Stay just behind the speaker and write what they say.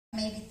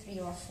maybe 3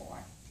 or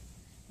 4.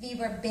 We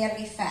were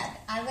barely fed.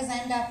 I was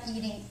end up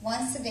eating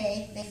once a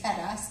day. They fed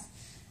us.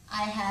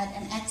 I had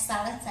an egg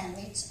salad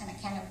sandwich and a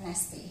can of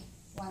Nestle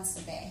once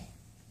a day.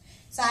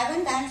 So I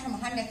went down from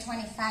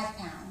 125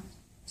 pounds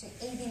to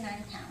 89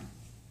 pounds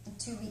in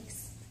 2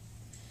 weeks.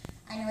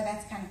 I know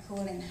that's kind of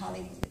cool in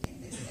Hollywood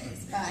in these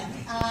days, but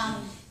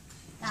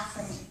not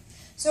for me.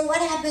 So what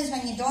happens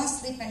when you don't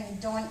sleep and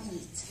you don't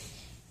eat?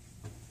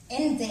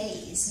 In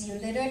days, you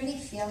literally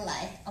feel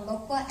like a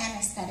local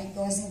anesthetic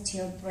goes into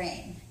your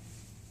brain.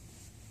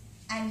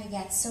 And you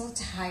get so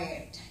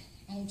tired.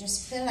 And you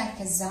just feel like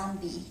a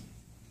zombie.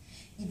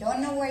 You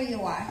don't know where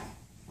you are.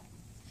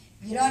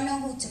 You don't know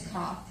who to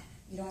call.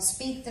 You don't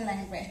speak the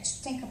language.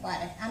 Think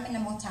about it. I'm in a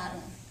motel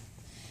room.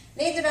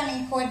 Later on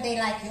in court, they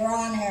like, Your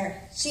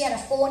Honor, she had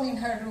a phone in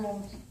her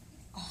room.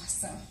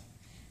 Awesome.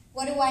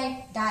 What do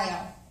I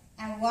dial?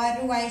 And what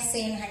do I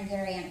say in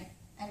Hungarian?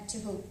 And to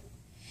who?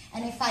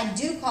 And if I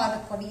do call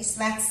the police,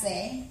 let's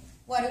say,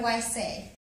 what do I say?